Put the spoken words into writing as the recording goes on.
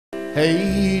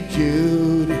Hey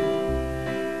Jude,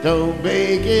 don't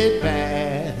make it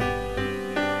bad.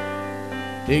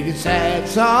 Take a sad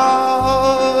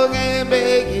song and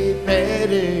make it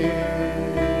better.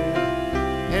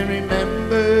 And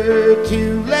remember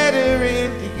to let her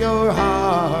into your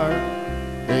heart.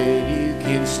 Then you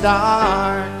can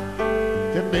start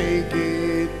to make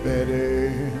it better.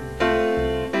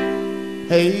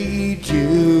 Hey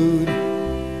Jude,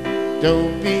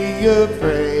 don't be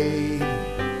afraid.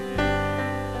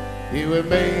 You were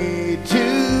made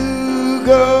to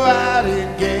go out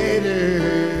and get her.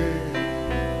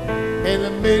 And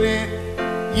the minute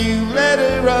you let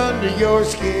her under your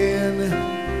skin,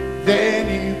 then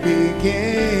you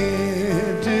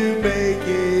begin to make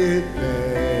it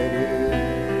better.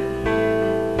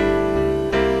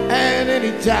 And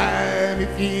anytime you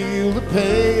feel the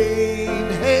pain,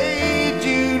 hey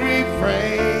Jude,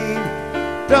 refrain.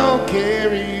 Don't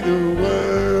carry the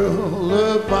world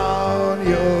upon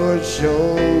your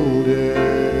shoulder.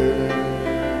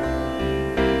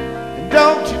 And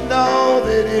don't you know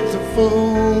that it's a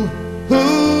fool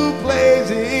who plays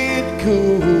it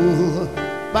cool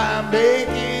by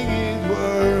making his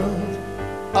world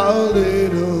a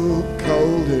little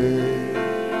colder?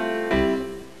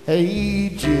 Hey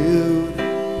Jude,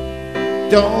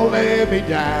 don't let me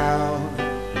down.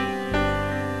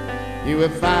 You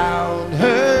have found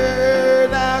her,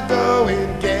 now go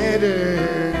and get her.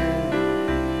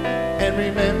 And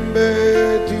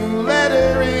remember to let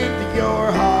her into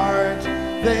your heart.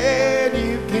 Then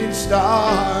you can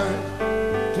start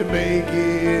to make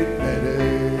it better.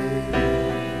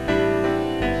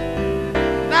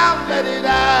 Now let it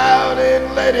out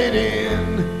and let it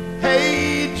in.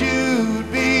 Hey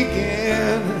Jude,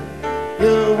 begin.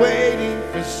 You're waiting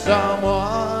for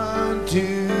someone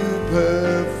to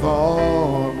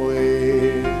perform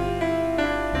with.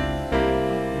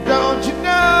 Don't you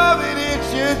know that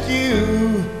it's just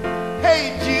you?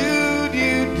 Hey Jude,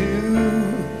 you do.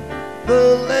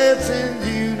 The lessons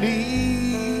you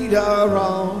need are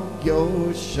on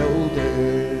your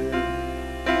shoulder.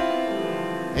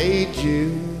 Hey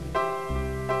Jude,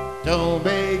 don't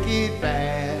make it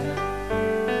bad.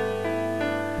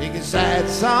 Take a sad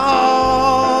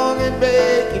song and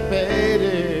make it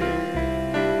better.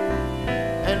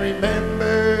 And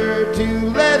remember to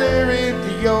let her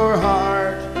into your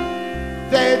heart.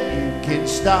 Then you can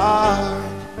start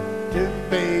to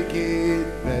make